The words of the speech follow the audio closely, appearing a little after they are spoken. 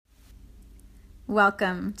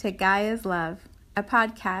Welcome to Gaia's Love, a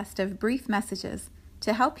podcast of brief messages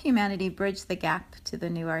to help humanity bridge the gap to the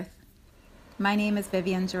new earth. My name is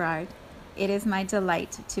Vivian Gerard. It is my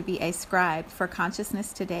delight to be a scribe for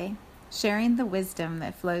consciousness today, sharing the wisdom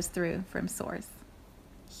that flows through from Source.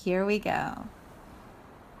 Here we go.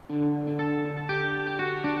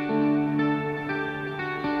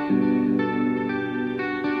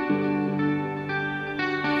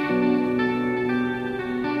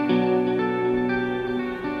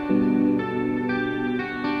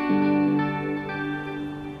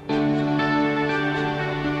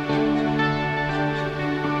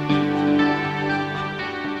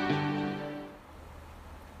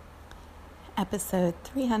 Episode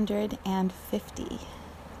 350.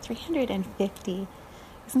 350.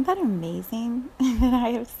 Isn't that amazing that I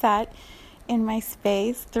have sat in my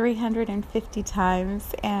space 350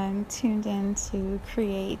 times and tuned in to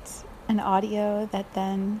create an audio that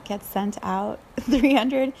then gets sent out?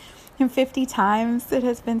 350 times it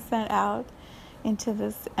has been sent out into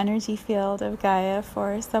this energy field of Gaia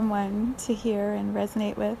for someone to hear and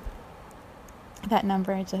resonate with. That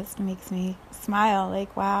number just makes me smile,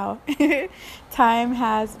 like, wow, time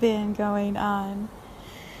has been going on.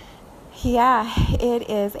 Yeah, it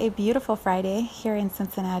is a beautiful Friday here in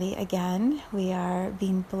Cincinnati again. We are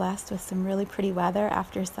being blessed with some really pretty weather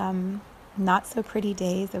after some not so pretty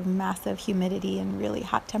days of massive humidity and really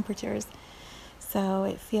hot temperatures. So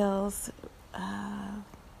it feels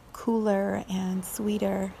cooler and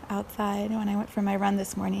sweeter outside. When I went for my run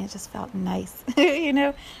this morning, it just felt nice.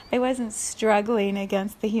 I wasn't struggling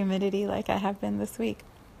against the humidity like I have been this week.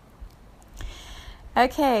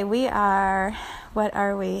 Okay, what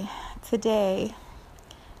are we? Today,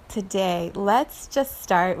 let's just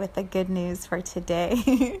start with the good news for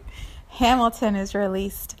today. Hamilton is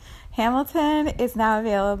released. Hamilton is now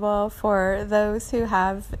available for those who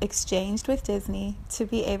have exchanged with Disney to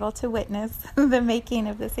be able to witness the making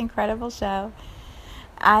of this incredible show.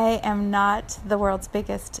 I am not the world's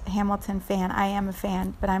biggest Hamilton fan. I am a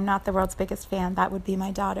fan, but I'm not the world's biggest fan. That would be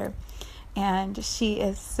my daughter. And she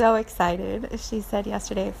is so excited. She said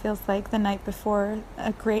yesterday it feels like the night before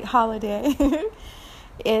a great holiday.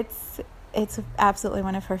 It's absolutely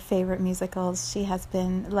one of her favorite musicals. She has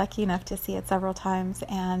been lucky enough to see it several times,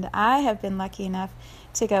 and I have been lucky enough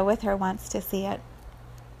to go with her once to see it.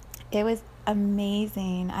 It was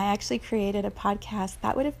amazing. I actually created a podcast.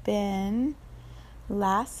 That would have been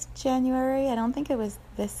last January. I don't think it was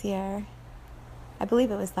this year. I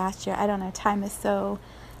believe it was last year. I don't know. Time is so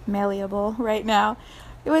malleable right now.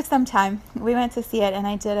 It was some time. We went to see it and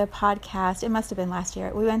I did a podcast. It must have been last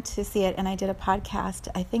year. We went to see it and I did a podcast.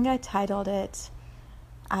 I think I titled it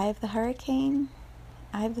Eye of the Hurricane,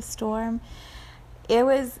 Eye of the Storm. It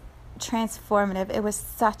was transformative. It was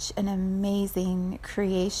such an amazing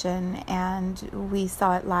creation, and we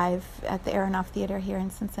saw it live at the Aronoff Theater here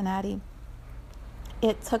in Cincinnati.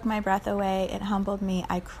 It took my breath away. It humbled me.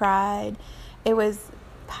 I cried. It was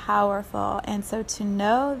powerful. And so to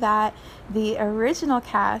know that the original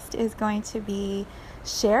cast is going to be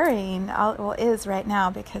sharing, is right now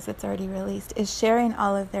because it's already released, is sharing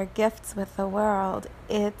all of their gifts with the world.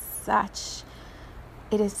 It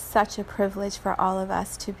is such a privilege for all of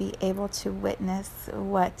us to be able to witness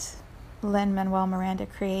what Lin-Manuel Miranda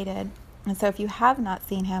created. And so if you have not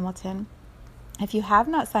seen Hamilton, if you have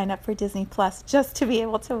not signed up for Disney Plus just to be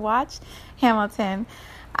able to watch Hamilton,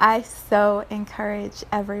 I so encourage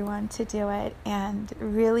everyone to do it and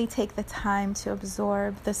really take the time to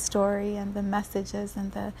absorb the story and the messages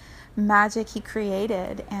and the magic he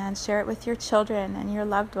created and share it with your children and your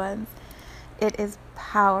loved ones. It is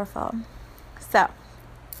powerful. So,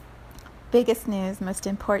 biggest news, most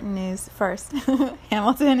important news first.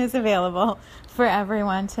 Hamilton is available for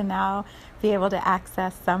everyone to now be able to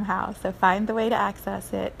access somehow. So find the way to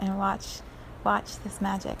access it and watch this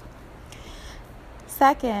magic.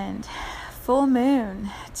 Second, full moon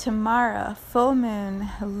tomorrow, full moon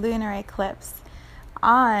lunar eclipse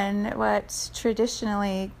on what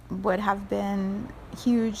traditionally would have been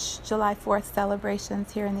huge July 4th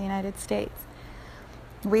celebrations here in the United States.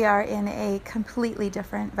 We are in a completely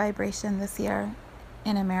different vibration this year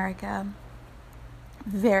in America.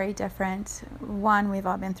 Very different. One, we've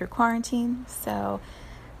all been through quarantine, so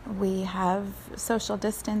we have social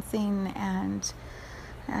distancing and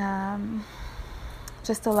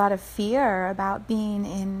just a lot of fear about being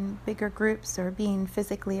in bigger groups or being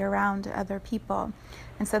physically around other people.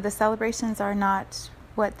 And so the celebrations are not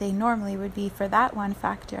what they normally would be for that one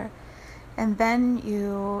factor. And then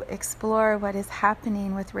you explore what is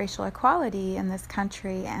happening with racial equality in this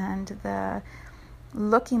country and the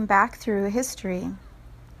looking back through history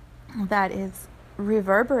that is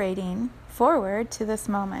reverberating forward to this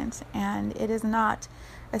moment, and it is not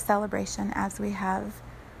a celebration as we have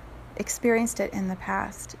experienced it in the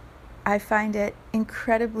past. I find it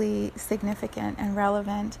incredibly significant and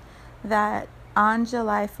relevant that on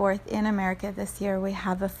July 4th in America this year, we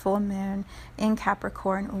have a full moon in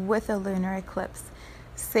Capricorn with a lunar eclipse,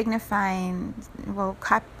 signifying, well,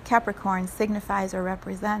 Capricorn signifies or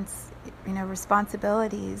represents,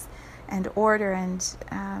 responsibilities and order and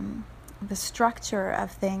the structure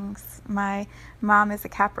of things. My mom is a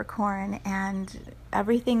Capricorn, and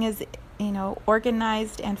everything is,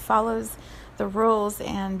 organized and follows the rules,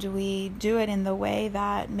 and we do it in the way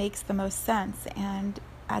that makes the most sense. And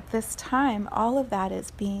at this time, all of that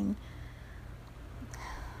is being,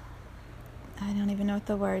 I don't even know what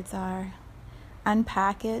the words are,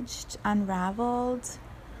 unpackaged, unraveled,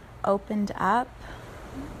 opened up.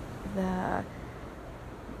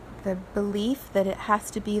 The belief that it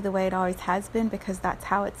has to be the way it always has been because that's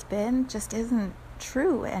how it's been just isn't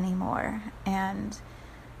true anymore. And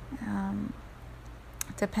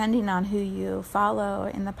depending on who you follow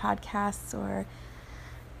in the podcasts or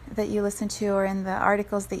that you listen to, or in the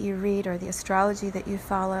articles that you read, or the astrology that you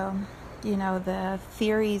follow, the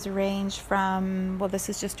theories range from, well, this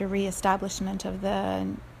is just a reestablishment of the,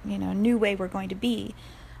 new way we're going to be,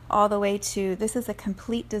 all the way to this is a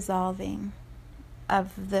complete dissolving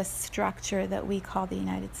of this structure that we call the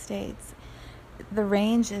United States. The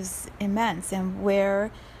range is immense, and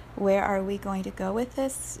where are we going to go with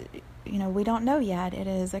this? We don't know yet. It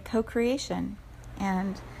is a co-creation,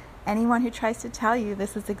 and anyone who tries to tell you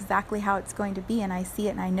this is exactly how it's going to be, and I see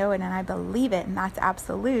it and I know it and I believe it and that's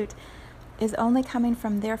absolute, is only coming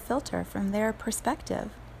from their filter, from their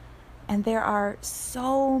perspective. And there are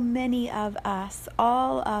so many of us,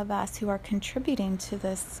 all of us, who are contributing to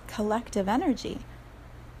this collective energy.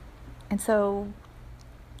 And so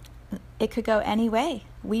it could go any way.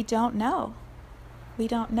 We don't know.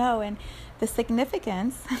 And the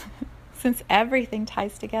significance, since everything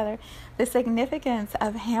ties together, the significance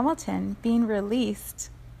of Hamilton being released,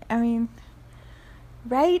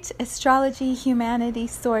 right? Astrology, humanity,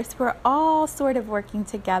 source, we're all sort of working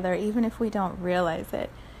together, even if we don't realize it.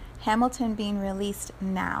 Hamilton being released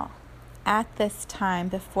now, at this time,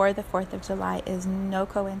 before the 4th of July, is no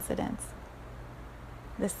coincidence.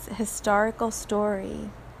 This historical story,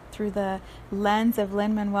 through the lens of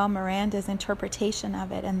Lin-Manuel Miranda's interpretation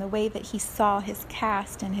of it and the way that he saw his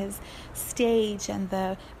cast and his stage and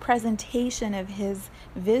the presentation of his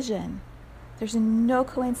vision, there's no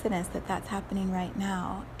coincidence that that's happening right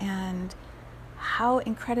now. And how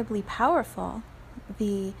incredibly powerful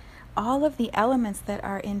all of the elements that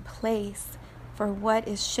are in place for what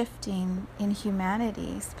is shifting in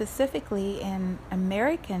humanity, specifically in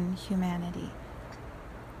American humanity.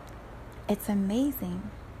 It's amazing.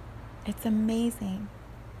 It's amazing.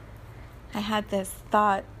 I had this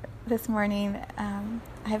thought this morning.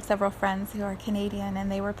 I have several friends who are Canadian,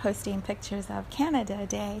 and they were posting pictures of Canada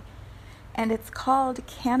Day, and it's called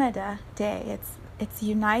Canada Day. It's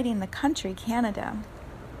uniting the country, Canada.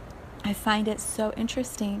 I find it so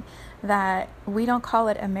interesting that we don't call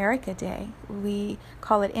it America Day. We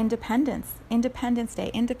call it Independence Day.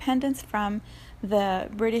 Independence from the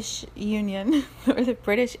British Union or the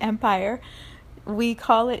British Empire. We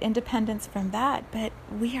call it independence from that, but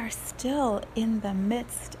we are still in the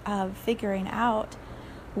midst of figuring out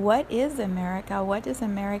what is America? What does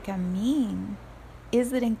America mean?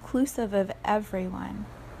 Is it inclusive of everyone?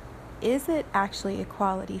 Is it actually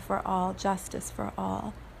equality for all, justice for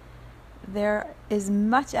all? There is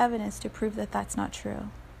much evidence to prove that that's not true.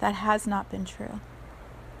 That has not been true.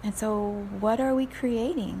 And so what are we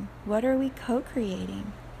creating? What are we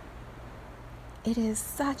co-creating? It is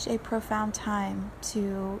such a profound time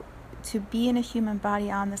to be in a human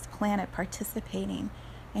body on this planet, participating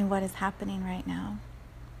in what is happening right now.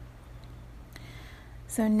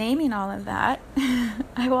 So naming all of that,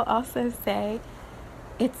 I will also say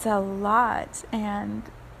it's a lot, and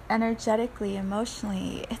energetically,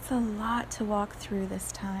 emotionally, it's a lot to walk through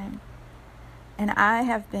this time. And I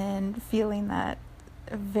have been feeling that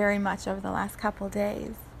very much over the last couple of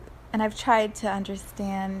days. And I've tried to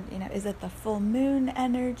understand, is it the full moon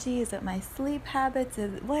energy? Is it my sleep habits?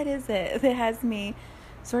 What is it that has me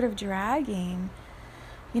sort of dragging,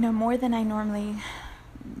 more than I normally,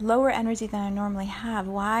 lower energy than I normally have?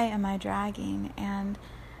 Why am I dragging? And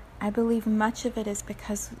I believe much of it is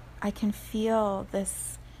because I can feel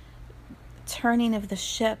this turning of the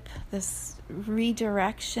ship, this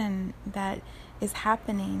redirection that is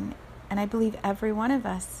happening. And I believe every one of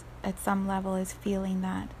us at some level is feeling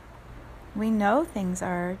that. We know things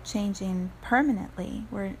are changing permanently.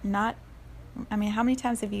 We're not I mean, how many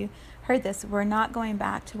times have you heard this? We're not going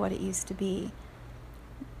back to what it used to be.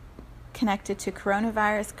 Connected to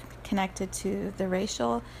coronavirus, connected to the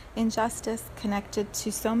racial injustice, connected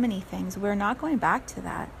to so many things. We're not going back to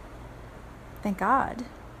that. Thank God.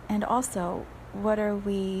 And also, what are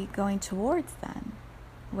we going towards then?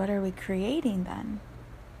 What are we creating then?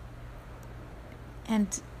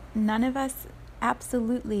 And none of us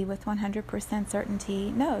absolutely with 100%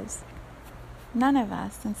 certainty knows. None of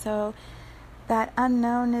us. And so that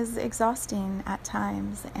unknown is exhausting at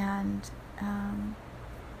times. And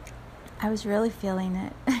I was really feeling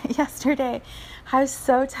it yesterday. I was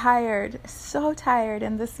so tired.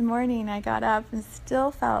 And this morning I got up and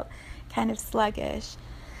still felt kind of sluggish.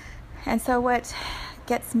 And so what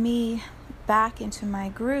gets me back into my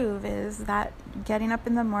groove is that getting up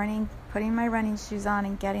in the morning, putting my running shoes on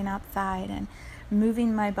and getting outside and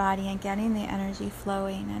moving my body and getting the energy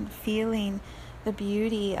flowing and feeling the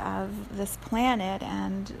beauty of this planet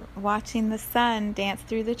and watching the sun dance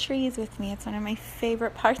through the trees with me. It's one of my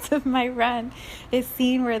favorite parts of my run, is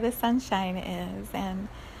seeing where the sunshine is and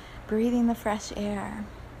breathing the fresh air.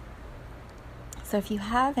 So if you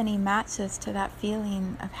have any matches to that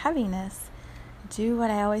feeling of heaviness, do what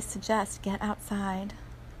I always suggest: get outside.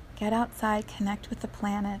 Get outside, connect with the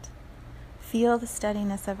planet. Feel the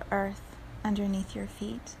steadiness of earth underneath your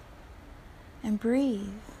feet. And breathe.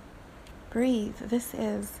 Breathe. This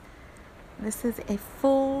is a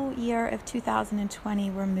full year of 2020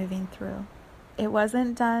 we're moving through. It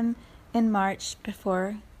wasn't done in March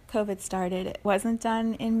before COVID started. It wasn't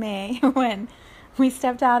done in May when we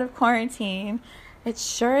stepped out of quarantine. It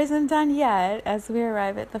sure isn't done yet as we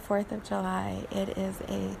arrive at the 4th of July. It is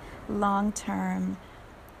a long-term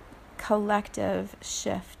collective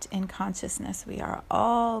shift in consciousness we are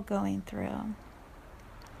all going through.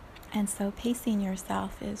 And so pacing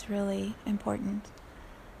yourself is really important.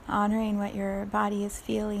 Honoring what your body is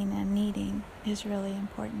feeling and needing is really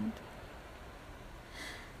important.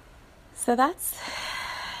 So that's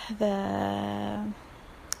the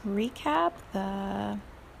recap, the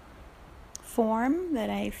form that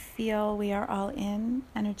I feel we are all in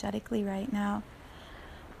energetically right now.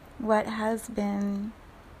 What has been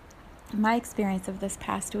my experience of this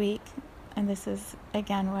past week, and this is,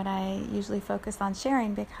 again, what I usually focus on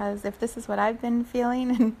sharing, because if this is what I've been feeling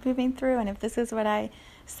and moving through, and if this is what I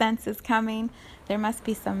sense is coming, there must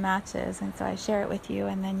be some matches. And so I share it with you,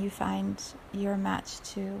 and then you find your match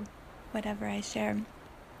to whatever I share.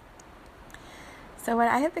 So what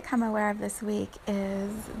I have become aware of this week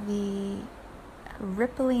is the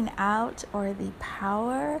rippling out, or the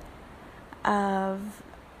power of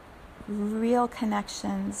real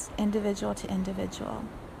connections, individual to individual.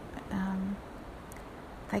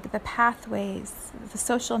 Like the pathways, the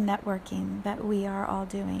social networking that we are all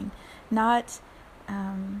doing. Not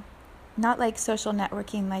like social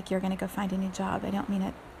networking like you're going to go find a new job. I don't mean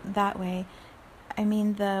it that way. I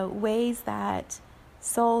mean the ways that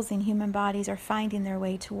souls in human bodies are finding their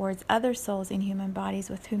way towards other souls in human bodies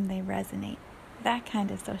with whom they resonate. That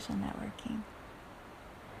kind of social networking.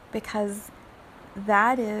 Because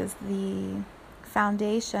that is the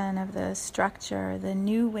foundation of the structure, the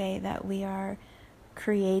new way that we are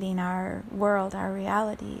creating our world, our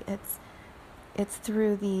reality. It's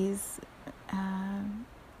through these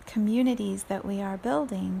communities that we are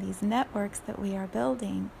building, these networks that we are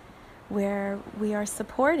building, where we are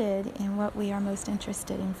supported in what we are most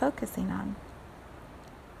interested in focusing on.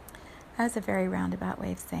 That was a very roundabout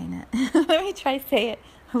way of saying it. Let me try to say it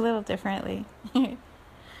a little differently.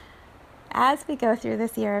 As we go through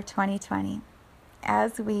this year of 2020,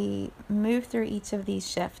 as we move through each of these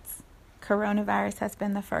shifts, coronavirus has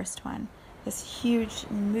been the first one. This huge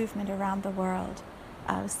movement around the world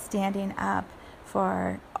of standing up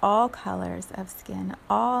for all colors of skin,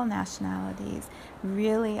 all nationalities,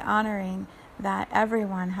 really honoring that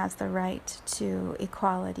everyone has the right to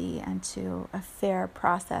equality and to a fair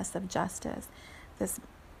process of justice. This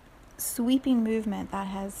sweeping movement that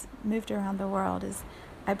has moved around the world is,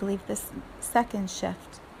 I believe, this second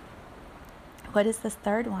shift. What is this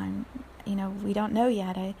third one? We don't know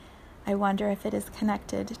yet. I wonder if it is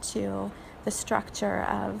connected to the structure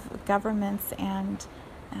of governments and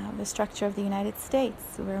the structure of the United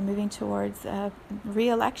States. We're moving towards a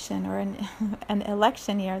re-election, or an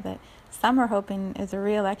election year that some are hoping is a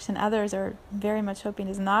re-election, others are very much hoping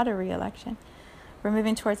is not a re-election. We're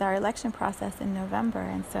moving towards our election process in November,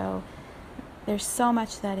 and so there's so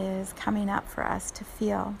much that is coming up for us to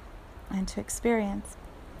feel and to experience.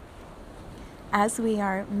 As we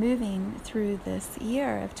are moving through this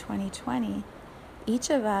year of 2020, each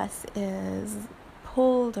of us is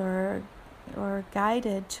pulled or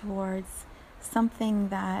guided towards something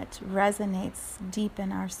that resonates deep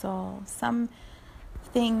in our soul, something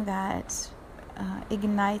that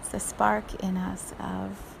ignites a spark in us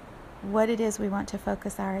of what it is we want to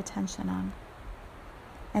focus our attention on.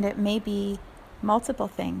 And it may be multiple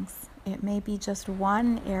things. It may be just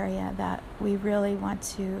one area that we really want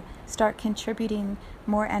to start contributing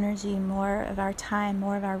more energy, more of our time,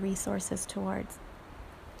 more of our resources towards.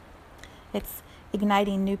 It's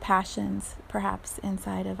igniting new passions, perhaps,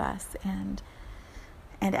 inside of us. And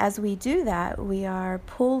as we do that, we are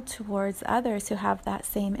pulled towards others who have that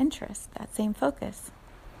same interest, that same focus.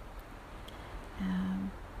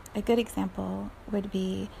 A good example would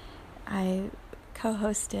be I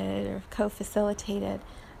co-hosted or co-facilitated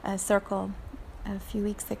a circle a few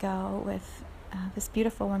weeks ago with this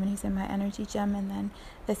beautiful woman who's in my energy gym, and then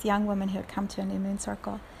this young woman who had come to a new moon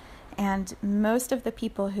circle. And most of the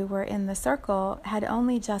people who were in the circle had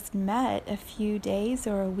only just met a few days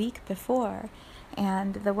or a week before.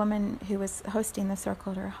 And the woman who was hosting the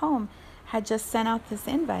circle at her home had just sent out this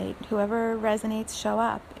invite, whoever resonates, show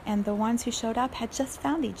up. And the ones who showed up had just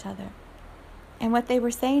found each other. And what they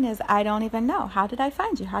were saying is, I don't even know. How did I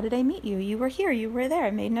find you? How did I meet you? You were here. You were there.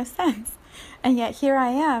 It made no sense. And yet here I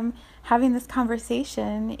am having this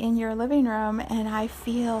conversation in your living room, and I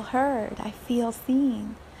feel heard. I feel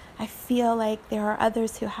seen. I feel like there are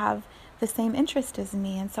others who have the same interest as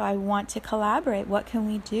me. And so I want to collaborate. What can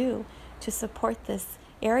we do to support this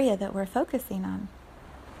area that we're focusing on?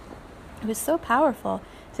 It was so powerful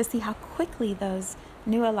to see how quickly those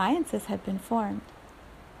new alliances had been formed.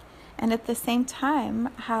 And at the same time,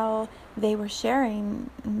 how they were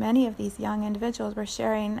sharing, many of these young individuals were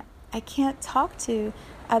sharing, I can't talk to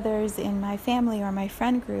others in my family or my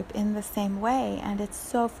friend group in the same way, and it's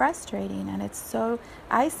so frustrating and it's so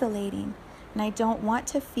isolating, and I don't want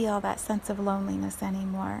to feel that sense of loneliness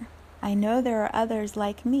anymore. I know there are others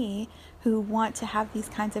like me who want to have these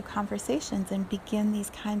kinds of conversations and begin these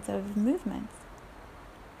kinds of movements.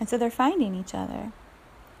 And so they're finding each other.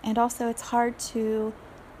 And also it's hard to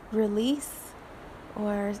release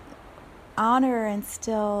or honor and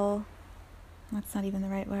still, that's not even the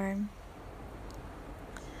right word.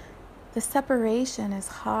 The separation is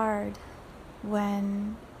hard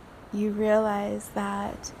when you realize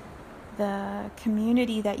that the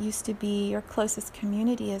community that used to be your closest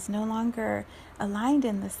community is no longer aligned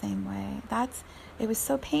in the same way. It was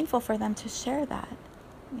so painful for them to share that.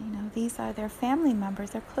 These are their family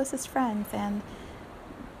members, their closest friends, and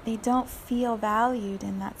they don't feel valued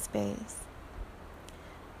in that space.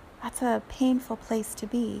 That's a painful place to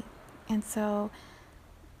be. And so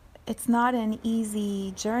it's not an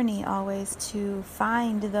easy journey always to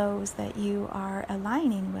find those that you are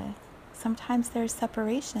aligning with. Sometimes there's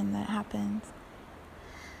separation that happens.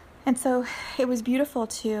 And so it was beautiful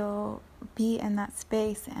to be in that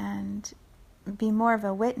space and be more of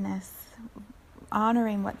a witness,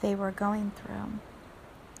 honoring what they were going through.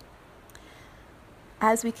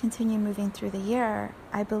 As we continue moving through the year,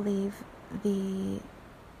 I believe the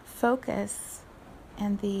focus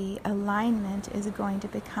and the alignment is going to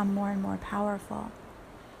become more and more powerful.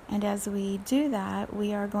 And as we do that,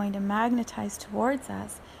 we are going to magnetize towards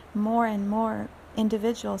us more and more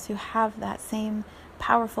individuals who have that same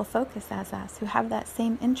powerful focus as us, who have that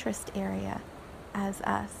same interest area as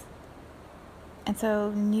us. And so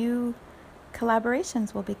new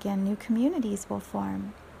collaborations will begin, new communities will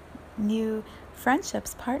form, new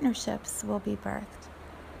friendships, partnerships will be birthed.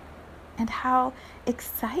 And how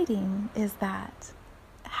exciting is that?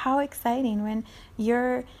 How exciting when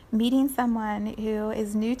you're meeting someone who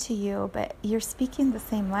is new to you, but you're speaking the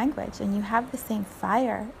same language and you have the same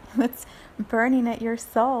fire that's burning at your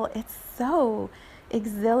soul. It's so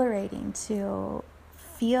exhilarating to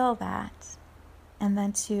feel that, and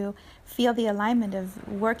then to feel the alignment of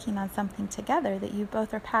working on something together that you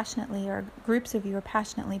both are passionately, or groups of you are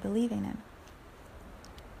passionately believing in.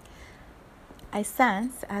 I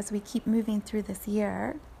sense as we keep moving through this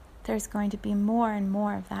year, there's going to be more and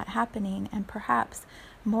more of that happening, and perhaps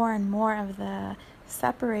more and more of the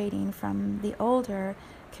separating from the older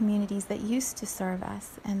communities that used to serve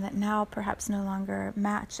us and that now perhaps no longer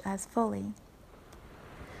match as fully.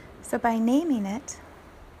 So by naming it,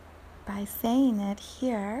 by saying it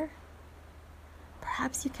here,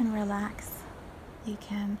 perhaps you can relax. You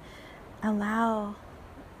can allow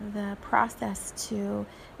the process to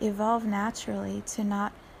evolve naturally, to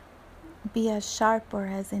not be as sharp or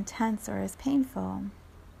as intense or as painful.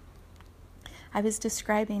 I was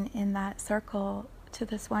describing in that circle to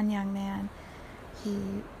this one young man,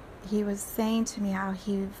 he was saying to me how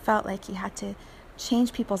he felt like he had to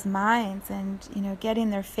change people's minds and, get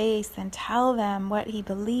in their face and tell them what he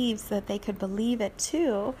believes so that they could believe it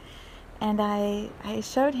too. And I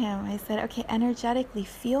showed him, I said, okay, energetically,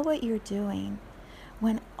 feel what you're doing.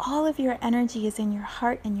 When all of your energy is in your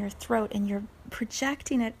heart and your throat and you're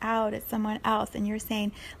projecting it out at someone else and you're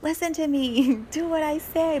saying, listen to me, do what I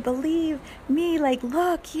say, believe me, like,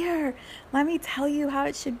 look here, let me tell you how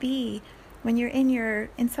it should be. When you're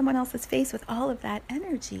in someone else's face with all of that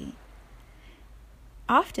energy,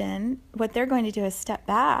 often what they're going to do is step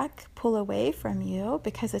back, pull away from you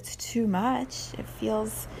because it's too much. It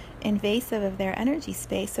feels invasive of their energy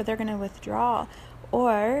space, so they're going to withdraw,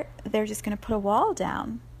 or they're just going to put a wall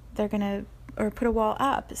down. Or put a wall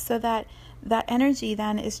up, so that energy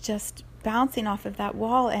then is just bouncing off of that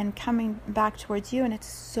wall and coming back towards you, and it's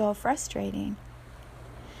so frustrating.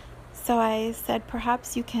 So I said,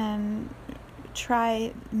 perhaps you can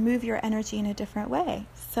move your energy in a different way.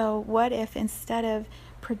 So what if, instead of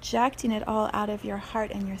projecting it all out of your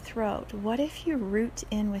heart and your throat, what if you root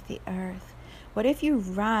in with the earth? What if you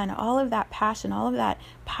run all of that passion, all of that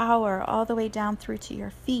power, all the way down through to your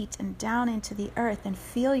feet and down into the earth, and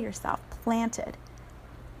feel yourself planted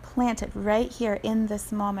right here in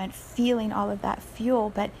this moment, feeling all of that fuel,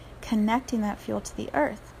 but connecting that fuel to the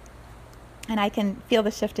earth. And I can feel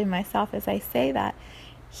the shift in myself as I say that.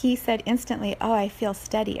 He said instantly, oh, I feel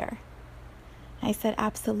steadier. I said,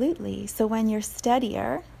 absolutely. So when you're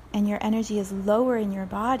steadier and your energy is lower in your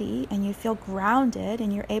body and you feel grounded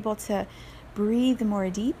and you're able to breathe more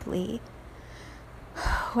deeply,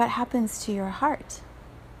 what happens to your heart?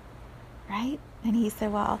 Right? And he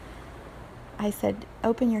said, well, I said,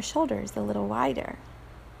 open your shoulders a little wider.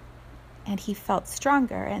 And he felt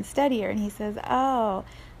stronger and steadier. And he says, oh,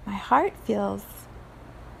 my heart feels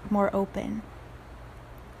more open.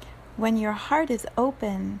 When your heart is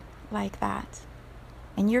open like that,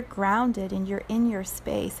 and you're grounded and you're in your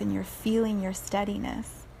space and you're feeling your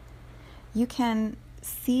steadiness, you can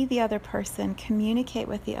see the other person, communicate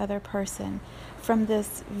with the other person from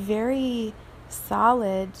this very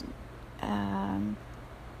solid,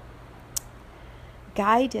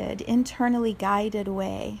 internally guided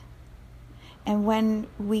way. And when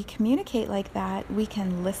we communicate like that, we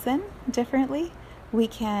can listen differently. We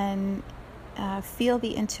can feel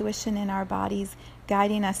the intuition in our bodies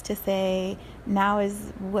guiding us to say, now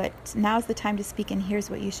is the time to speak, and here's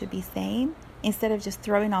what you should be saying, instead of just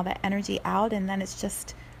throwing all that energy out, and then it's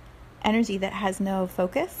just energy that has no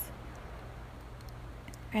focus.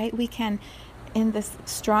 Right? We can, in this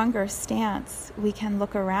stronger stance, we can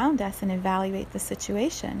look around us and evaluate the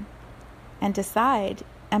situation and decide,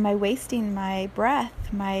 am I wasting my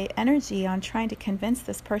breath, my energy on trying to convince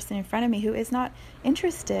this person in front of me who is not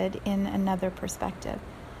interested in another perspective?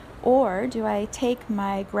 Or do I take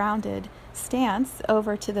my grounded stance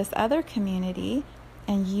over to this other community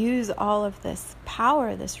and use all of this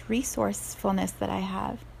power, this resourcefulness that I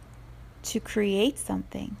have to create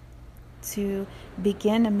something, to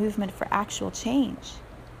begin a movement for actual change,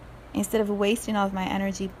 instead of wasting all of my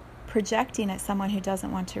energy projecting at someone who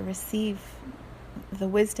doesn't want to receive the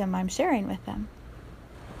wisdom I'm sharing with them?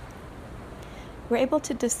 We're able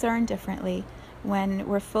to discern differently when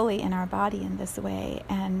we're fully in our body in this way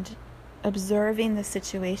and observing the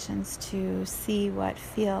situations to see what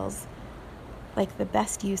feels like the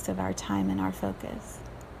best use of our time and our focus.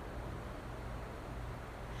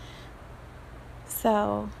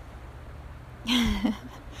 So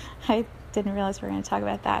I didn't realize we were going to talk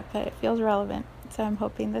about that, but it feels relevant. So I'm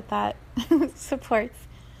hoping that supports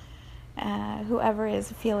whoever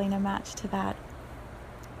is feeling a match to that.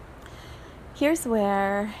 Here's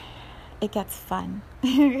where it gets fun,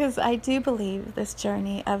 because I do believe this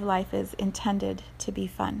journey of life is intended to be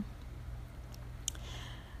fun.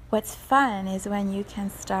 What's fun is when you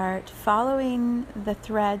can start following the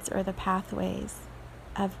threads or the pathways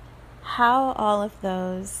of how all of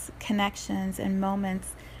those connections and moments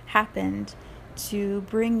happened to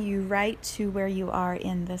bring you right to where you are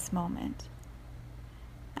in this moment.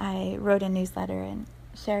 I wrote a newsletter and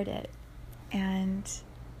shared it, and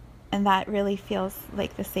that really feels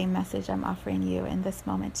like the same message I'm offering you in this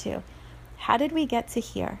moment too. How did we get to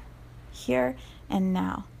here and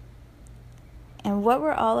now? And what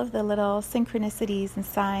were all of the little synchronicities and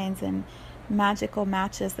signs and magical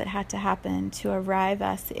matches that had to happen to arrive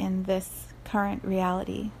us in this current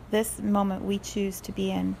reality, this moment we choose to be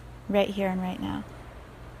in right here and right now?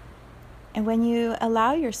 And when you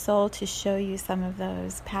allow your soul to show you some of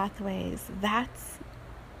those pathways, that's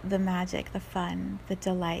the magic, the fun, the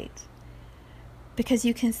delight. Because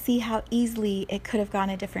you can see how easily it could have gone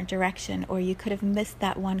a different direction, or you could have missed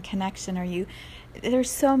that one connection, or there's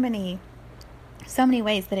so many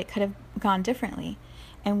ways that it could have gone differently.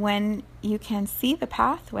 And when you can see the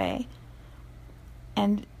pathway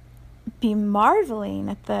and be marveling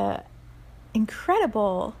at the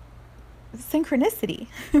incredible synchronicity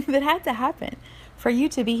that had to happen for you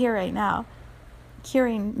to be here right now,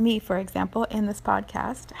 hearing me, for example, in this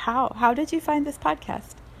podcast. How did you find this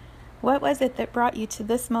podcast? What was it that brought you to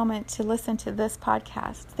this moment to listen to this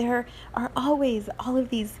podcast? There are always all of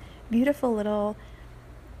these beautiful little,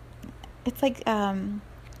 it's like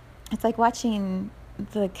watching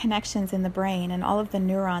the connections in the brain and all of the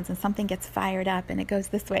neurons, and something gets fired up and it goes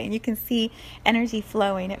this way and you can see energy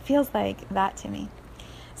flowing. It feels like that to me.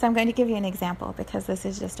 So I'm going to give you an example because this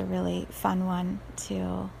is just a really fun one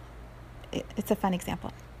it's a fun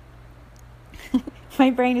example. My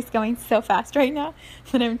brain is going so fast right now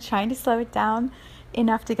that I'm trying to slow it down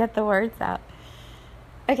enough to get the words out.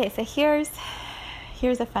 Okay, so here's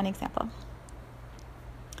a fun example.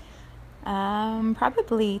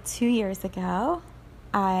 Probably 2 years ago,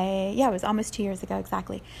 it was almost 2 years ago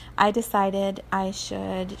exactly, I decided I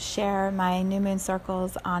should share my new moon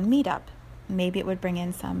circles on Meetup. Maybe it would bring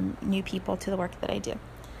in some new people to the work that I do.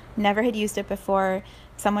 Never had used it before.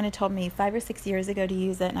 Someone had told me 5 or 6 years ago to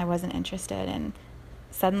use it, and I wasn't interested, and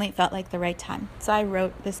suddenly it felt like the right time. So I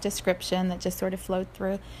wrote this description that just sort of flowed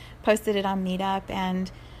through, posted it on Meetup,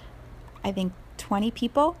 and I think 20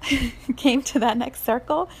 people came to that next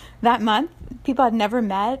circle that month. People I'd never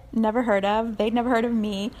met, never heard of. They'd never heard of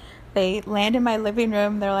me. They land in my living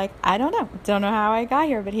room. They're like, I don't know how I got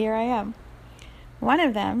here, but here I am. One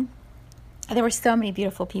of them, there were so many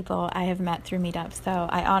beautiful people I have met through Meetup, so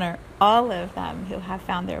I honor all of them who have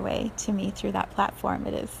found their way to me through that platform.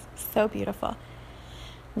 It is so beautiful.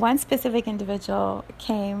 One specific individual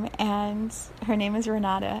came, and her name is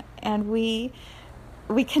Renata, and we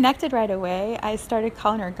connected right away. I started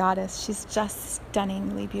calling her Goddess. She's just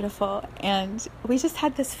stunningly beautiful, and we just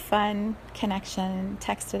had this fun connection,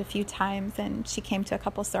 texted a few times, and she came to a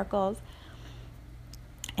couple circles.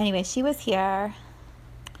 Anyway, she was here.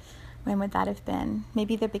 When would that have been?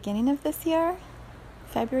 Maybe the beginning of this year?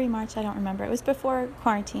 February, March, I don't remember. It was before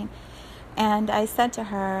quarantine. And I said to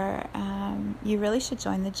her, you really should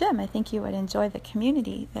join the gym. I think you would enjoy the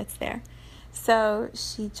community that's there. So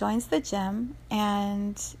she joins the gym,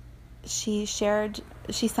 and she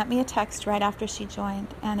sent me a text right after she joined,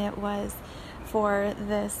 and it was for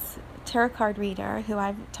this tarot card reader who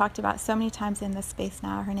I've talked about so many times in this space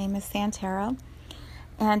now. Her name is Santero.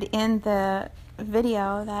 And in the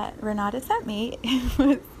video that Renata sent me,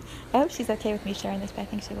 I hope she's okay with me sharing this, but I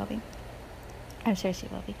think she will be. I'm sure she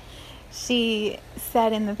will be. She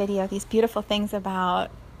said in the video these beautiful things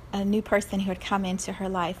about a new person who had come into her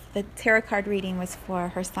life. The tarot card reading was for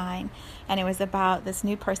her sign, and it was about this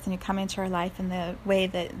new person who come into her life and the way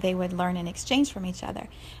that they would learn and exchange from each other.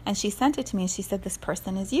 And she sent it to me, and she said, this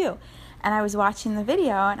person is you. And I was watching the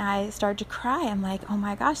video, and I started to cry. I'm like, oh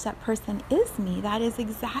my gosh, that person is me. That is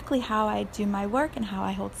exactly how I do my work and how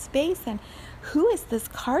I hold space. And who is this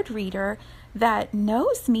card reader that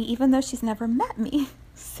knows me even though she's never met me?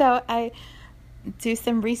 So I do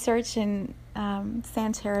some research in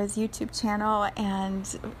Santero's YouTube channel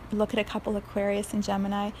and look at a couple Aquarius and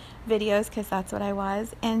Gemini videos, because that's what I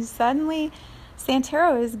was. And suddenly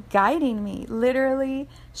Santero is guiding me. Literally,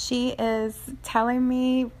 she is telling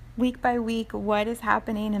me week by week what is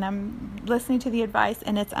happening, and I'm listening to the advice,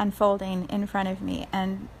 and it's unfolding in front of me.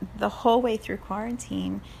 And the whole way through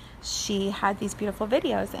quarantine, she had these beautiful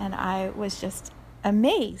videos, and I was just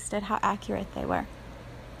amazed at how accurate they were.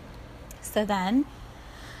 So then,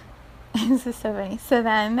 this is so funny. So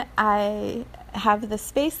then I have the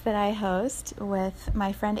space that I host with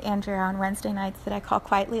my friend Andrea on Wednesday nights that I call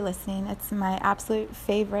Quietly Listening. It's my absolute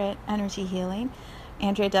favorite energy healing.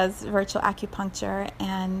 Andrea does virtual acupuncture,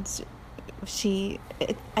 and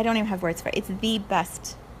I don't even have words for it. It's the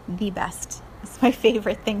best. It's my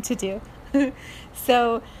favorite thing to do.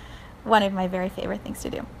 So one of my very favorite things to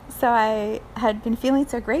do. So I had been feeling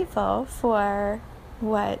so grateful for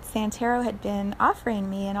what Santero had been offering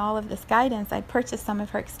me and all of this guidance. I purchased some of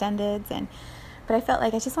her extendeds, but I felt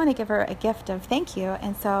like I just want to give her a gift of thank you.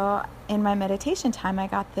 And so in my meditation time, I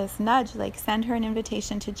got this nudge, like, send her an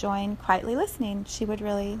invitation to join Quietly Listening. She would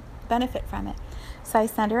really benefit from it. So I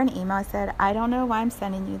sent her an email. I said, I don't know why I'm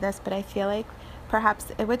sending you this, but I feel like perhaps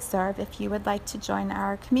it would serve if you would like to join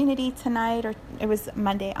our community tonight, or it was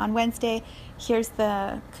Monday. On Wednesday, here's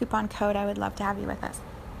the coupon code. I would love to have you with us.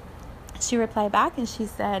 She replied back, and she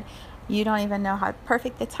said, you don't even know how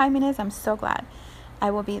perfect the timing is. I'm so glad.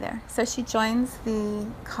 I will be there. So she joins the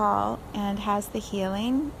call and has the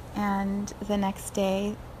healing, and the next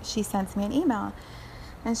day she sends me an email,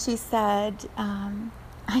 and she said,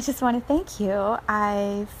 I just want to thank you.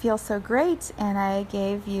 I feel so great, and I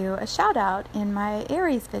gave you a shout out in my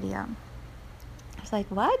Aries video. was like,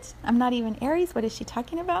 what? I'm not even Aries. What is she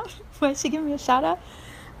talking about? Why is she giving me a shout out?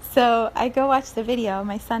 So I go watch the video.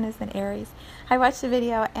 My son is an Aries. I watched the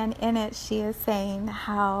video, and in it she is saying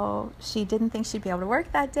how she didn't think she'd be able to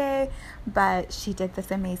work that day, but she did this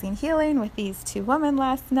amazing healing with these two women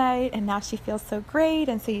last night, and now she feels so great,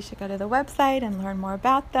 and so you should go to the website and learn more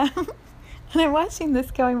about them. And I'm watching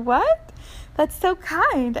this going, what? That's so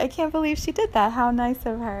kind. I can't believe she did that. How nice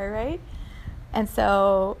of her, right? And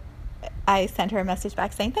so I sent her a message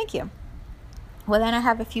back saying thank you. Well, then I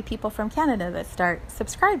have a few people from Canada that start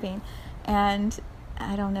subscribing, and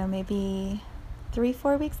I don't know, maybe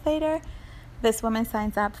 3-4 weeks later, this woman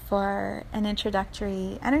signs up for an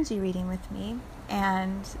introductory energy reading with me,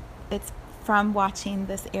 and it's from watching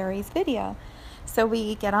this Aries video. So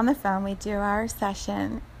we get on the phone, we do our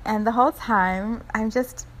session, and the whole time I'm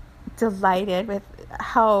just delighted with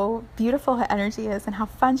how beautiful her energy is and how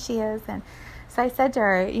fun she is. And so I said to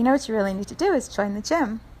her, you know what you really need to do is join the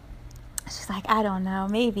gym. She's like, I don't know,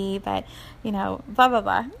 maybe, but, blah, blah,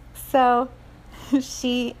 blah. So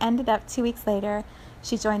she ended up 2 weeks later,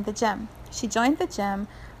 she joined the gym. She joined the gym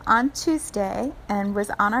on Tuesday and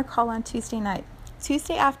was on our call on Tuesday night.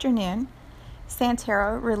 Tuesday afternoon,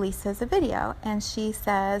 Santero releases a video, and she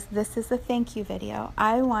says, this is a thank you video.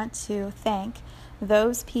 I want to thank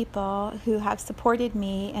those people who have supported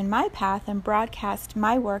me in my path and broadcast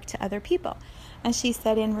my work to other people. And she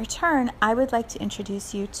said, in return, I would like to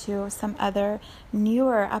introduce you to some other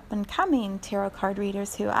newer up-and-coming tarot card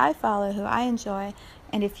readers who I follow, who I enjoy.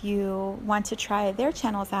 And if you want to try their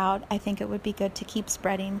channels out, I think it would be good to keep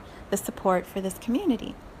spreading the support for this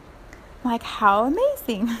community. I'm like, how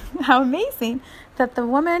amazing, how amazing that the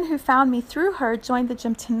woman who found me through her joined the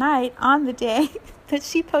gym tonight on the day that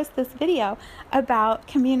she posts this video about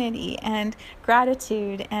community and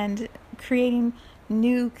gratitude and creating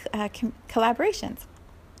new collaborations.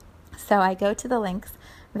 So I go to the links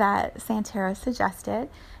that Santero suggested,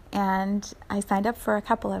 and I signed up for a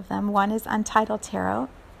couple of them. One is Untitled Tarot,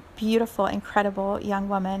 beautiful, incredible young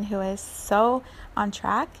woman who is so on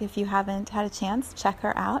track. If you haven't had a chance, check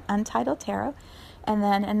her out, Untitled Tarot. And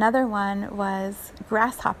then another one was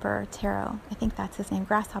Grasshopper Tarot. I think that's his name,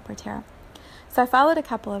 Grasshopper Tarot. So I followed a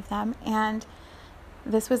couple of them, and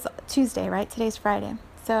this was Tuesday, right? Today's Friday.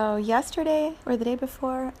 So yesterday or the day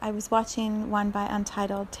before, I was watching one by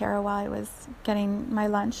Untitled Tarot while I was getting my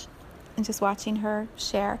lunch and just watching her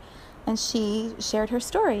share. And she shared her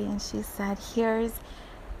story, and she said,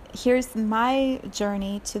 here's my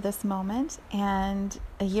journey to this moment. And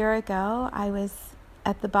a year ago, I was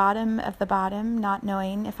at the bottom of the bottom, not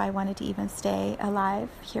knowing if I wanted to even stay alive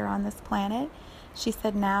here on this planet. She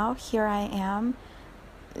said, now here I am.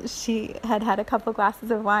 She had had a couple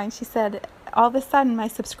glasses of wine. She said, all of a sudden, my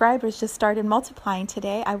subscribers just started multiplying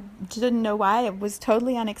today. I didn't know why. It was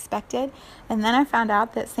totally unexpected. And then I found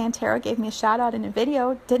out that Santero gave me a shout out in a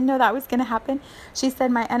video. Didn't know that was going to happen. She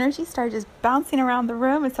said my energy started just bouncing around the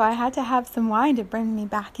room, and so I had to have some wine to bring me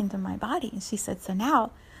back into my body. And she said, so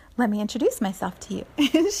now let me introduce myself to you.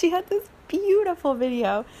 And she had this beautiful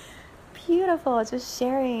video, beautiful, just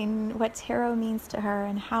sharing what tarot means to her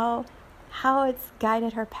and how it's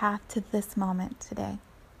guided her path to this moment today.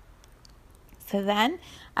 So then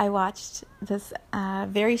I watched this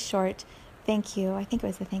very short thank you. I think it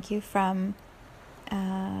was a thank you from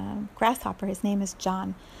Grasshopper. His name is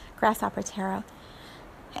John, Grasshopper Tarot.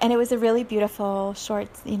 And it was a really beautiful, short,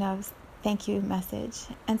 thank you message.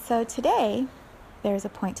 And so today, there's a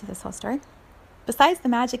point to this whole story. Besides the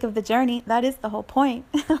magic of the journey, that is the whole point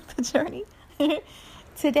of the journey.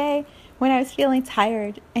 Today, when I was feeling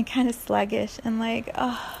tired and kind of sluggish and like,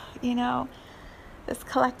 this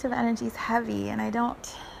collective energy is heavy, and I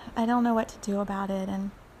don't know what to do about it,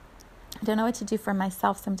 and I don't know what to do for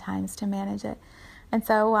myself sometimes to manage it. And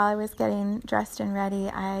so while I was getting dressed and ready,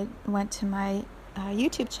 I went to my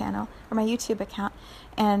YouTube channel or my YouTube account,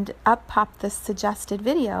 and up popped this suggested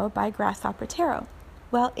video by Grasshopper Tarot.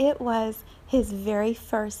 Well, it was his very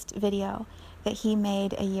first video that he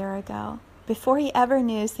made a year ago, before he ever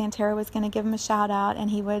knew Santero was going to give him a shout out and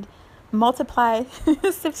he would multiply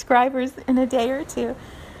subscribers in a day or two.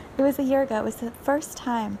 It was a year ago. It was the first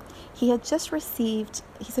time. He had just received,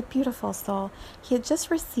 he's a beautiful soul, he had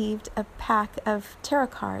just received a pack of tarot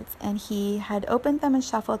cards, and he had opened them and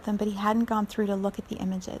shuffled them, but he hadn't gone through to look at the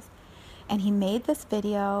images. And he made this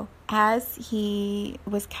video as he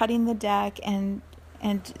was cutting the deck, and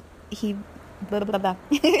he blah blah blah.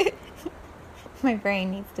 My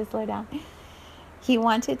brain needs to slow down. He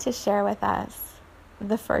wanted to share with us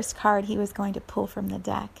the first card he was going to pull from the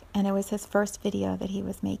deck, and it was his first video that he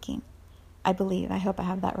was making. I believe, I hope I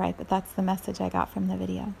have that right, but that's the message I got from the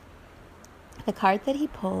video. The card that he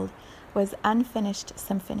pulled was Unfinished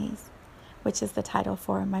Symphonies, which is the title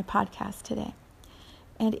for my podcast today.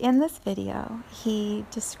 And in this video, he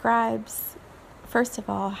describes, first of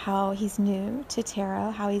all, how he's new to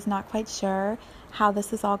tarot, how he's not quite sure how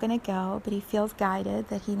this is all going to go, but he feels guided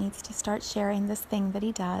that he needs to start sharing this thing that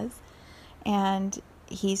he does. And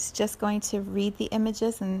he's just going to read the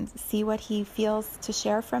images and see what he feels to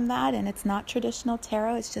share from that. And it's not traditional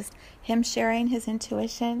tarot, it's just him sharing his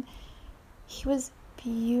intuition. He was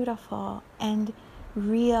beautiful and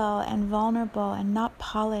real and vulnerable and not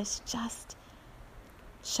polished, just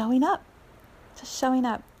showing up.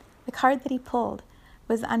 The card that he pulled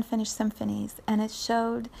was Unfinished Symphonies, and it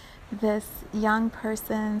showed this young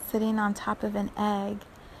person sitting on top of an egg,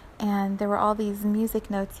 and there were all these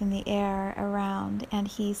music notes in the air around, and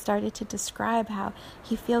he started to describe how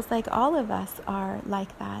he feels like all of us are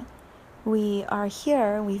like that. We are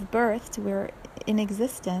here, we've birthed, we're in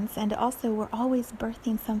existence, and also we're always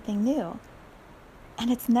birthing something new.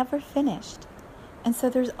 And it's never finished. And so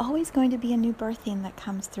there's always going to be a new birthing that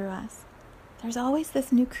comes through us. There's always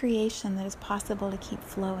this new creation that is possible to keep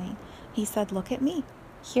flowing. He said, look at me.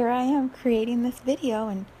 Here I am creating this video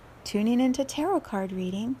and tuning into tarot card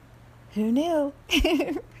reading. Who knew?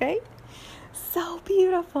 Right? So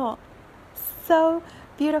beautiful. So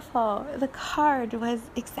beautiful. The card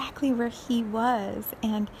was exactly where he was,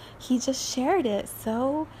 and he just shared it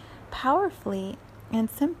so powerfully and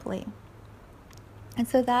simply. And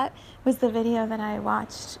so that was the video that I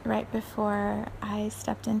watched right before I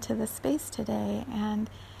stepped into the space today, and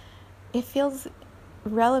it feels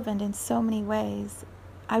relevant in so many ways.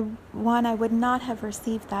 I would not have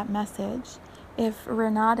received that message if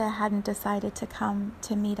Renata hadn't decided to come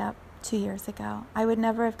to meet up 2 years ago. I would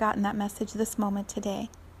never have gotten that message this moment today.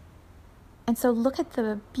 And so look at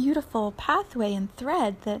the beautiful pathway and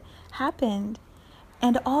thread that happened,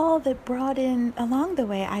 and all that brought in along the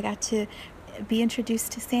way. I got to be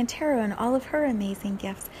introduced to Santero and all of her amazing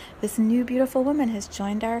gifts. This new beautiful woman has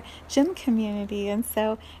joined our gym community, and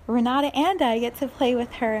so Renata and I get to play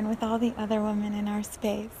with her and with all the other women in our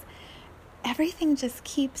space. Everything just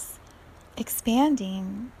keeps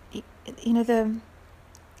expanding. You know, the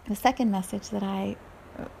second message that I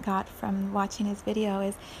got from watching his video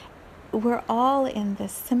is we're all in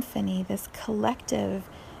this symphony, this collective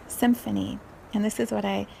symphony. And this is what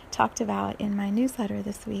I talked about in my newsletter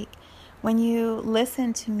this week. When you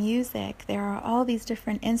listen to music, there are all these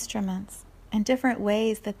different instruments and different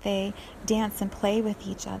ways that they dance and play with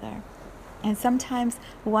each other. And sometimes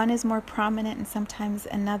one is more prominent and sometimes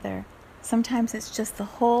another. Sometimes it's just the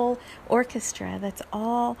whole orchestra that's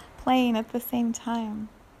all playing at the same time.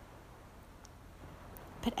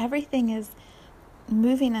 But everything is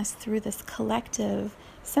moving us through this collective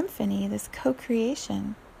symphony, this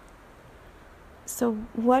co-creation. So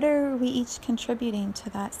what are we each contributing to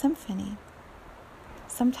that symphony?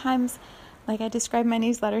 Sometimes, like I described in my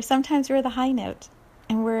newsletter, sometimes we're the high note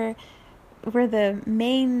and we're the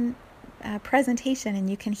main presentation, and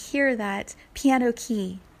you can hear that piano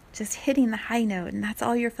key just hitting the high note, and that's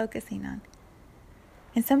all you're focusing on.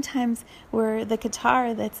 And sometimes we're the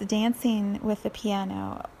guitar that's dancing with the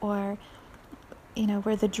piano, or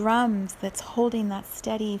we're the drums that's holding that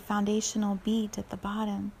steady foundational beat at the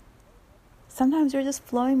bottom. Sometimes we're just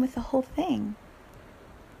flowing with the whole thing.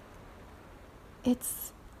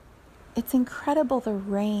 It's incredible, the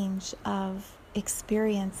range of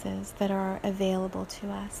experiences that are available to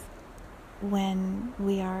us when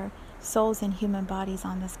we are souls in human bodies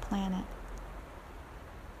on this planet.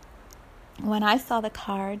 When I saw the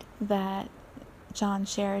card that John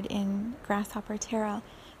shared in Grasshopper Tarot,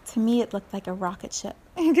 to me it looked like a rocket ship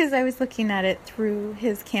because I was looking at it through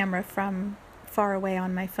his camera from far away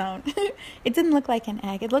on my phone. It didn't look like an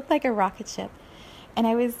egg. It looked like a rocket ship. And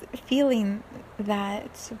I was feeling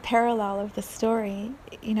that parallel of the story.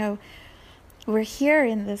 We're here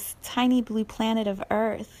in this tiny blue planet of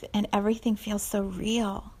Earth, and everything feels so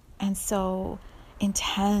real and so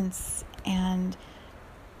intense and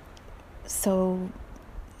so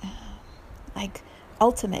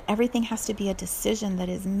ultimate. Everything has to be a decision that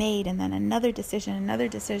is made, and then another decision,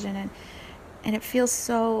 and it feels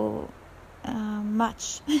so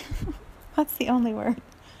much. That's the only word.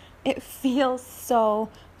 It feels so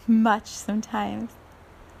much sometimes.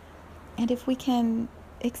 And if we can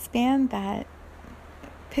expand that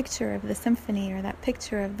picture of the symphony, or that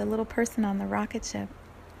picture of the little person on the rocket ship,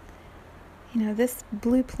 this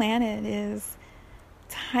blue planet is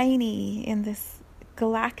tiny in this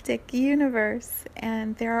galactic universe,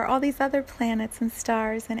 and there are all these other planets and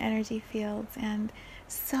stars and energy fields, and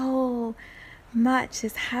so much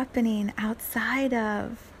is happening outside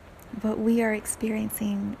of what we are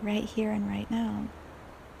experiencing right here and right now.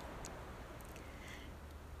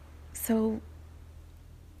 So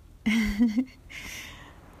I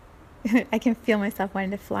can feel myself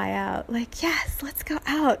wanting to fly out. Like, yes, let's go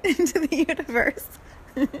out into the universe.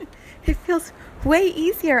 It feels way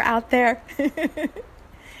easier out there.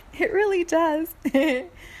 It really does.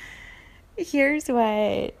 Here's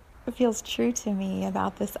what feels true to me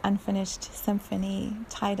about this Unfinished Symphony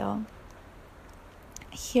title.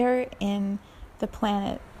 Here in the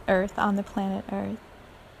planet Earth, on the planet Earth,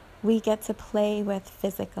 we get to play with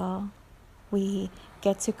physical. We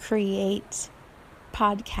get to create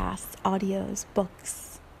podcasts, audios,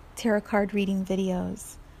 books, tarot card reading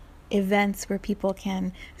videos, events where people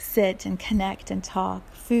can sit and connect and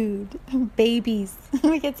talk, food, babies.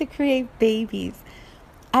 We get to create babies.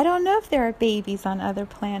 I don't know if there are babies on other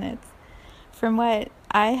planets. From what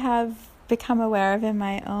I have become aware of in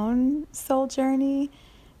my own soul journey,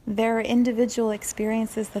 there are individual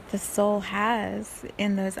experiences that the soul has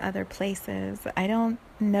in those other places. I don't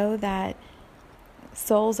know that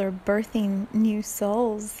souls are birthing new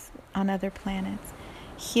souls on other planets.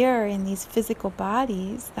 Here in these physical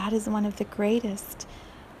bodies, that is one of the greatest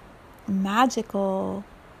magical,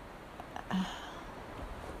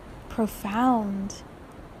 profound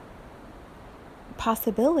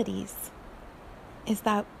possibilities, is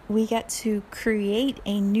that we get to create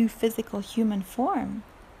a new physical human form.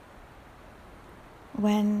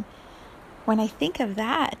 When I think of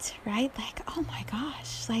that, right, like, oh my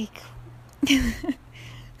gosh, like,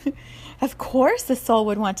 of course the soul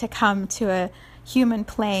would want to come to a human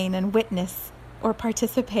plane and witness or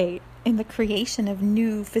participate in the creation of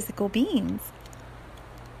new physical beings.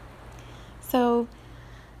 So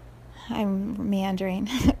I'm meandering.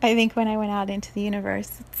 I think when I went out into the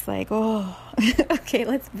universe, it's like, oh, okay,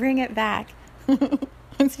 let's bring it back.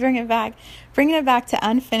 Let's bring it back. Bringing it back to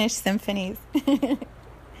unfinished symphonies.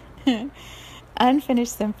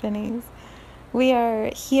 Unfinished symphonies. We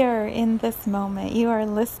are here in this moment. You are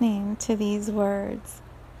listening to these words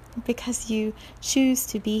because you choose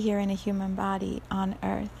to be here in a human body on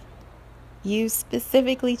Earth. You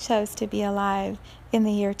specifically chose to be alive in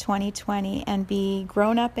the year 2020 and be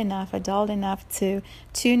grown up enough, adult enough to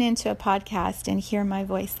tune into a podcast and hear my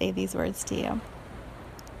voice say these words to you.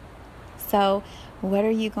 So, what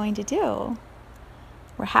are you going to do?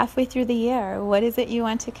 We're halfway through the year. What is it you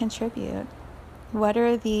want to contribute? What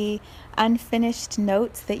are the unfinished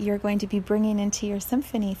notes that you're going to be bringing into your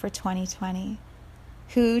symphony for 2020?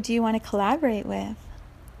 Who do you want to collaborate with?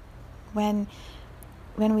 When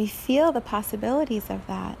we feel the possibilities of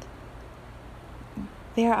that,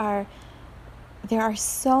 there are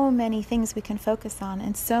so many things we can focus on,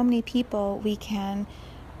 and so many people we can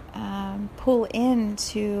pull in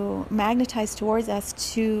to magnetize towards us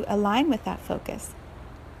to align with that focus.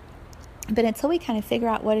 But until we kind of figure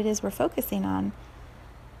out what it is we're focusing on,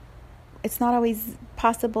 it's not always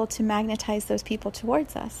possible to magnetize those people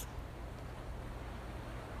towards us.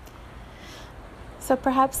 So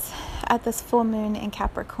perhaps at this full moon in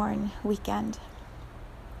Capricorn weekend,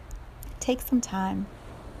 take some time.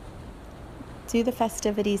 Do the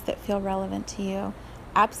festivities that feel relevant to you.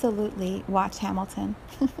 Absolutely watch Hamilton.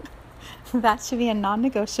 That should be a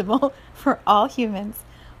non-negotiable for all humans.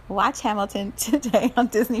 Watch Hamilton today on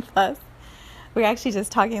Disney+. We were actually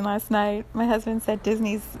just talking last night. My husband said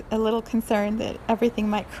Disney's a little concerned that everything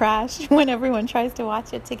might crash when everyone tries to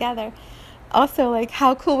watch it together. Also, like,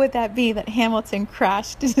 how cool would that be that Hamilton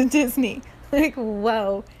crashed into Disney? Like,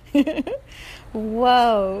 whoa.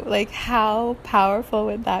 Whoa. Like, how powerful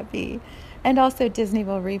would that be? And also, Disney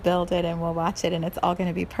will rebuild it and we'll watch it and it's all going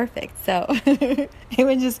to be perfect. So it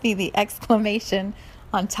would just be the exclamation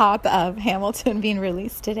on top of Hamilton being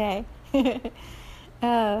released today.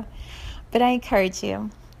 But I encourage you,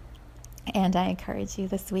 and I encourage you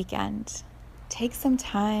this weekend, take some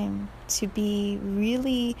time to be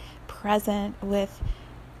really present with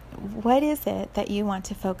what is it that you want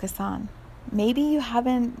to focus on. Maybe you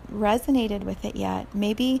haven't resonated with it yet.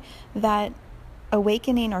 Maybe that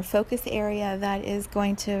awakening or focus area that is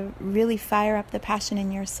going to really fire up the passion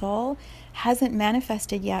in your soul hasn't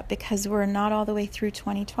manifested yet because we're not all the way through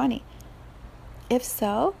 2020. If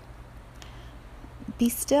so, be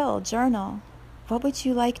still, journal. What would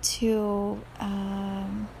you like to,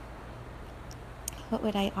 what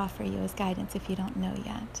would I offer you as guidance if you don't know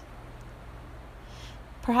yet?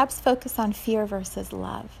 Perhaps focus on fear versus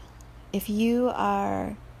love. If you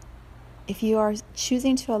are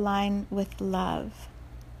choosing to align with love,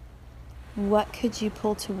 what could you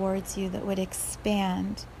pull towards you that would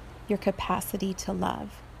expand your capacity to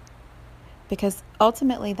love? Because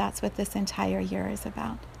ultimately that's what this entire year is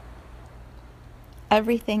about.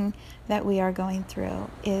 Everything that we are going through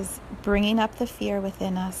is bringing up the fear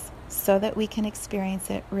within us so that we can experience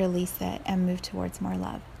it, release it, and move towards more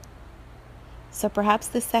love. So perhaps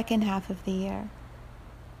the second half of the year,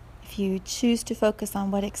 if you choose to focus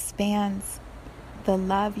on what expands the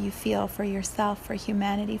love you feel for yourself, for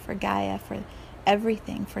humanity, for Gaia, for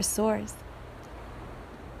everything, for Source,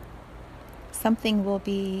 something will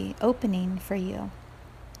be opening for you.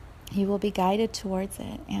 You will be guided towards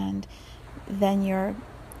it, and then your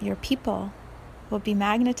people will be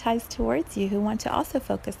magnetized towards you who want to also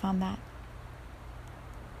focus on that.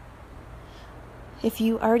 If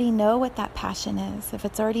you already know what that passion is, if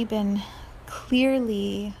it's already been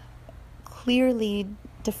clearly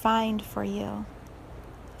defined for you,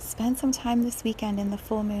 spend some time this weekend in the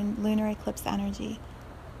full moon lunar eclipse energy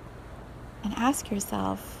and ask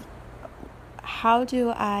yourself, how do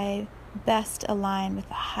I best align with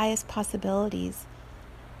the highest possibilities?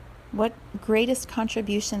 What greatest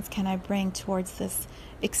contributions can I bring towards this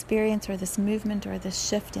experience or this movement or this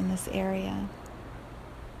shift in this area?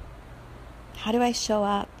 How do I show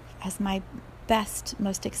up as my best,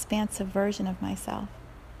 most expansive version of myself?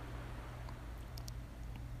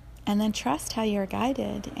 And then trust how you're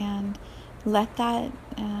guided and let that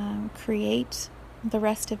create the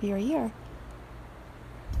rest of your year.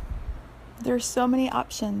 There's so many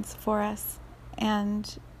options for us,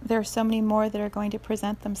 and there are so many more that are going to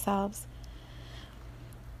present themselves.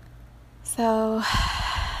 So,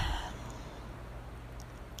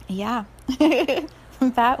 yeah,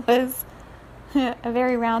 that was a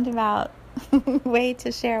very roundabout way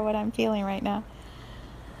to share what I'm feeling right now.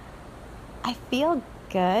 I feel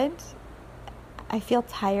good. I feel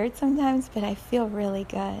tired sometimes, but I feel really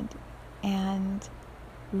good and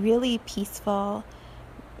really peaceful,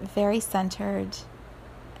 very centered,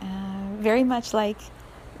 very much like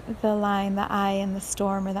the line, the eye in the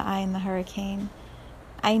storm or the eye in the hurricane.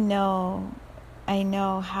 I know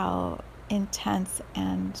how intense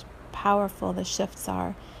and powerful the shifts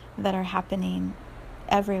are that are happening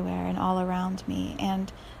everywhere and all around me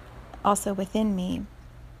and also within me.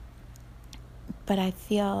 But I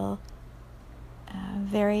feel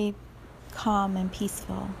very calm and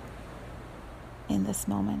peaceful in this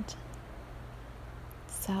moment.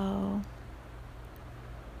 So,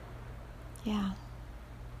 yeah,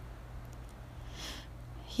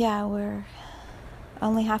 we're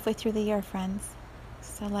only halfway through the year, friends.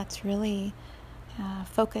 So let's really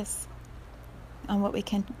focus on what we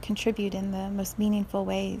can contribute in the most meaningful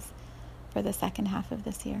ways for the second half of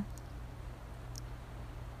this year.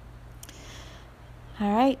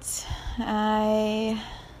 All right, I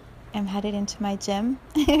am headed into my gym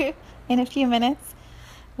in a few minutes.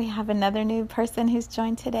 We have another new person who's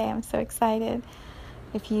joined today. I'm so excited.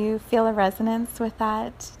 If you feel a resonance with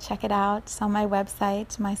that, check it out. It's on my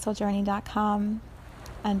website, mysouljourney.com,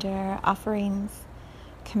 under offerings,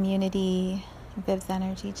 community, Viv's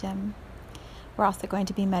Energy Gym. We're also going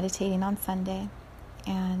to be meditating on Sunday,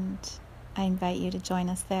 and I invite you to join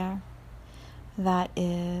us there. That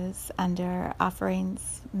is under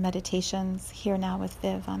offerings, meditations, Here Now with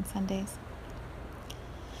Viv on Sundays.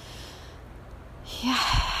 Yeah,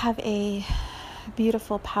 have a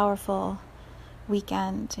beautiful, powerful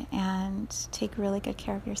weekend and take really good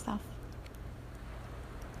care of yourself.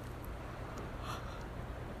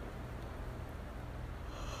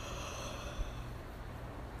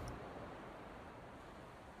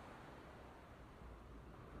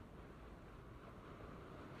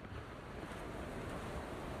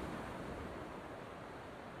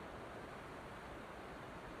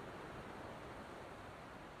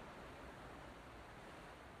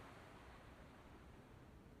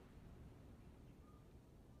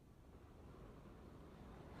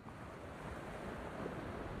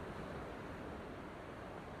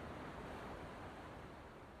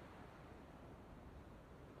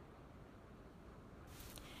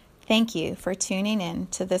 Thank you for tuning in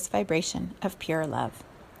to this vibration of pure love.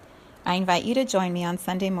 I invite you to join me on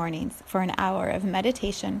Sunday mornings for an hour of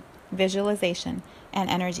meditation, visualization, and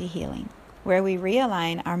energy healing, where we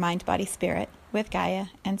realign our mind, body, spirit with Gaia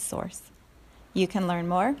and Source. You can learn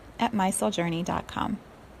more at mysouljourney.com.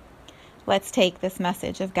 Let's take this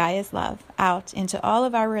message of Gaia's love out into all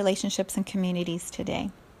of our relationships and communities today.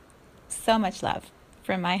 So much love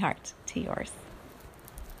from my heart to yours.